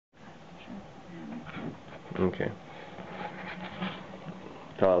Okay.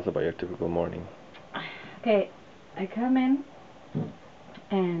 Tell us about your typical morning. Okay, I come in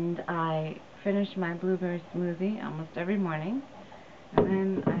and I finish my blueberry smoothie almost every morning. And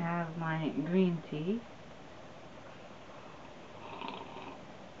then I have my green tea.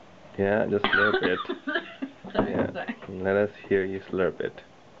 Yeah, just slurp it. Sorry, Yeah. sorry. Let us hear you slurp it.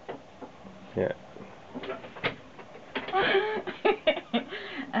 Yeah.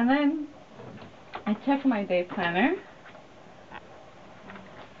 And then I check my day planner,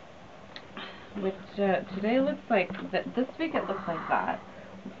 which today looks like this week it looks like that.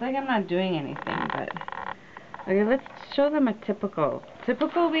 Looks like I'm not doing anything, but okay, let's show them a typical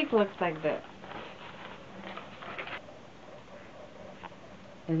week looks like this.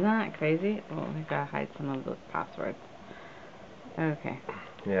 Isn't that crazy? Oh, we gotta hide some of those passwords. Okay.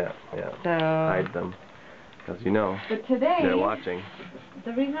 Yeah. So Hide them. Because you know, but today, they're watching.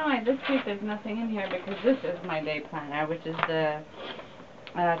 The reason why this week there's nothing in here because this is my day planner, which is the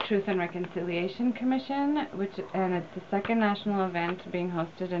Truth and Reconciliation Commission, and it's the second national event being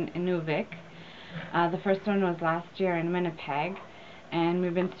hosted in Inuvik. The first one was last year in Winnipeg, and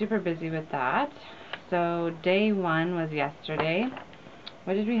we've been super busy with that. So day one was yesterday.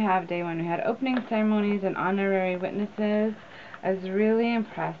 What did we have day one? We had opening ceremonies and honorary witnesses. I was really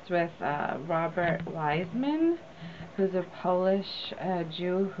impressed with Robert Wiseman, who's a Polish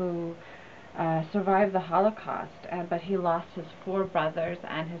Jew who survived the Holocaust, but he lost his 4 brothers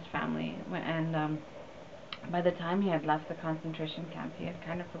and his family. And by the time he had left the concentration camp, he had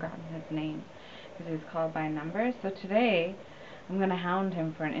kind of forgotten his name because he was called by numbers. So today, I'm going to hound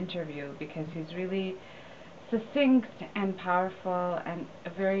him for an interview because he's really succinct and powerful and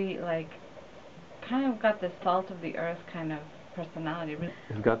a very, like, kind of got the salt of the earth kind of personality.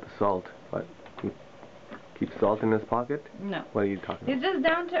 He's got the salt. What? Keep salt in his pocket? No. What are you talking about? He's just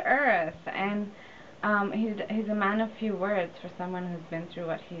down to earth, and he's a man of few words for someone who's been through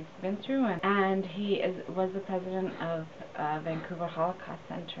what he's been through, and he was the president of Vancouver Holocaust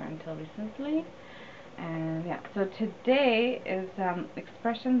Center until recently. And yeah, so today is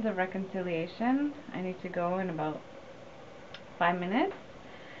Expressions of Reconciliation. I need to go in about 5 minutes,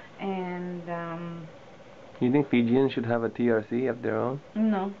 and You think Fijians should have a TRC of their own?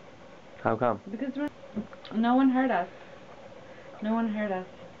 no. How come? Because no one heard us. No one heard us.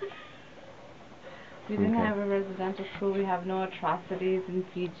 We didn't have a residential school. We have no atrocities in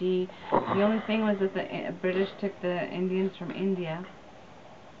Fiji. The only thing was that the British took the Indians from India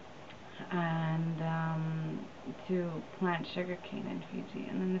and to plant sugarcane in Fiji,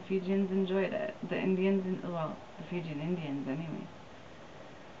 and then the Fijians enjoyed it. The Fijian Indians anyway.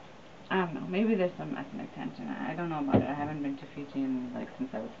 I don't know. Maybe there's some ethnic tension. I don't know about it. I haven't been to Fiji since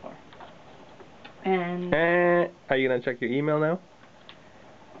I was 4. And are you gonna check your email now?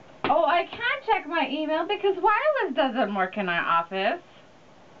 oh, I can't check my email because wireless doesn't work in our office.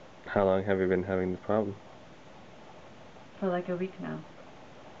 How long have you been having this problem? For like a week now.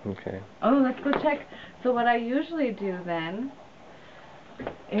 Okay. Oh, let's go check. So what I usually do then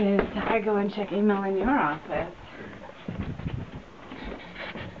is I go and check email in your office.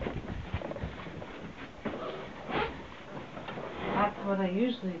 That's what I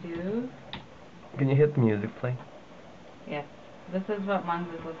usually do. Can you hit the music play? Yes. This is what Mons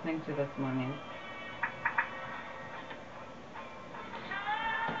is listening to this morning.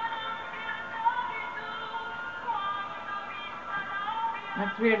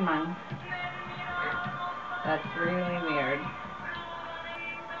 That's weird, Mons. That's really weird.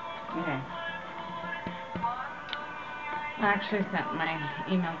 Okay. I actually sent my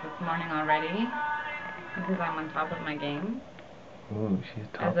emails this morning already because I'm on top of my game. Ooh, she's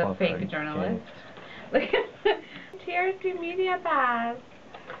top as a of fake her journalist. game. Look at TRC Media Pass.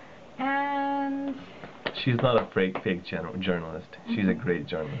 And She's not a fake journalist. She's a great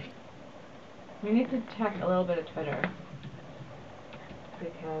journalist. we need to check a little bit of Twitter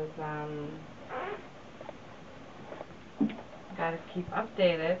because gotta keep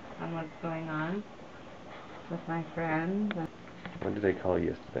updated on what's going on with my friends. What did they call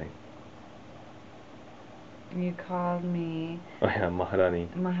you yesterday? You called me Oh yeah, Maharani.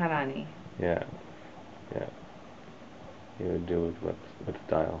 Maharani. Yeah. You would do it with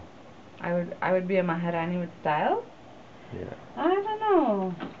style. I would be a Maharani with style? Yeah. I don't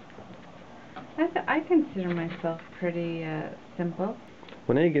know. I consider myself pretty simple.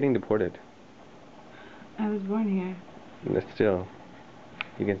 When are you getting deported? I was born here. But still,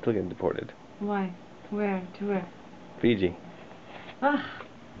 you can still get deported. Why? Where? To where? Fiji. Ugh.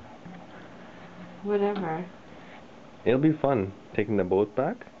 Whatever. It'll be fun taking the boat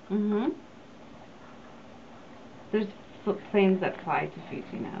back. Mm-hmm. There's planes that fly to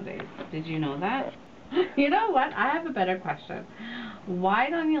Fiji nowadays. Did you know that? You know what? I have a better question. Why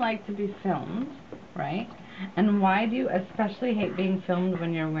don't you like to be filmed, right? And why do you especially hate being filmed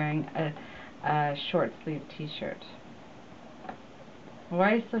when you're wearing a short sleeve t-shirt?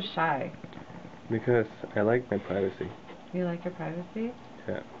 Why are you so shy? Because I like my privacy. You like your privacy?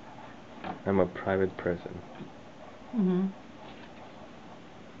 Yeah. I'm a private person.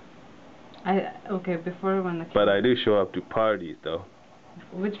 Okay, before when the But I do show up to parties though.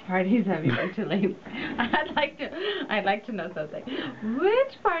 Which parties have you been to lately? I'd like to know something.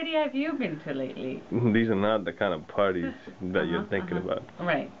 Which party have you been to lately? These are not the kind of parties that you're thinking about.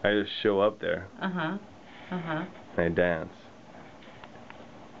 Right. I just show up there. I dance.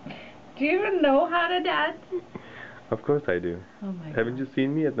 Do you even know how to dance? Of course I do. Oh my God. Haven't you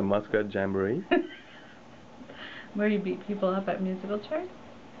seen me at the Muskrat Jamboree? Where you beat people up at musical chairs?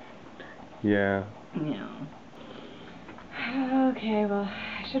 Yeah. Yeah. Okay, well,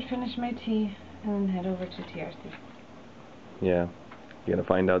 I should finish my tea and then head over to TRC. Yeah. You gonna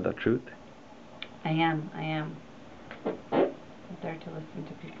find out the truth? I am. I'm there to listen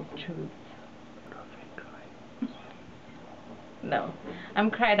to people's truths. No,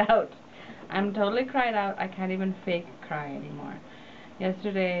 I'm cried out. I'm totally cried out. I can't even fake cry anymore.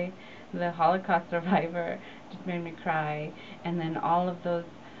 Yesterday, the Holocaust survivor just made me cry, and then all of those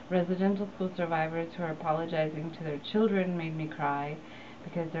residential school survivors who are apologizing to their children made me cry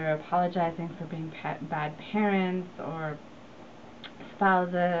because they're apologizing for being bad parents or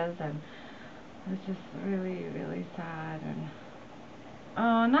spouses, and it was just really, really sad. And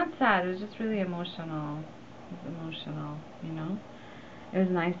oh, not sad, it was just really emotional. It was emotional, you know? It was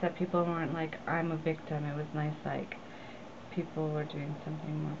nice that people weren't like, I'm a victim. It was nice like people were doing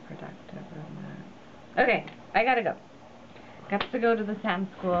something more productive than that. Okay, I gotta go. Got to go to the SAM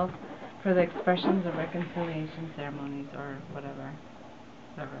school for the expressions of reconciliation ceremonies or whatever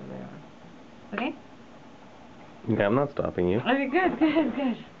they are. Okay? Yeah, I'm not stopping you. Okay, good.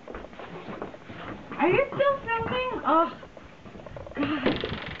 Are you still filming? Oh, God.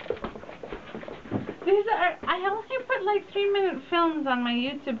 I only put like 3-minute films on my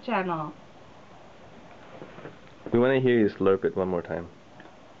YouTube channel. We want to hear you slurp it one more time.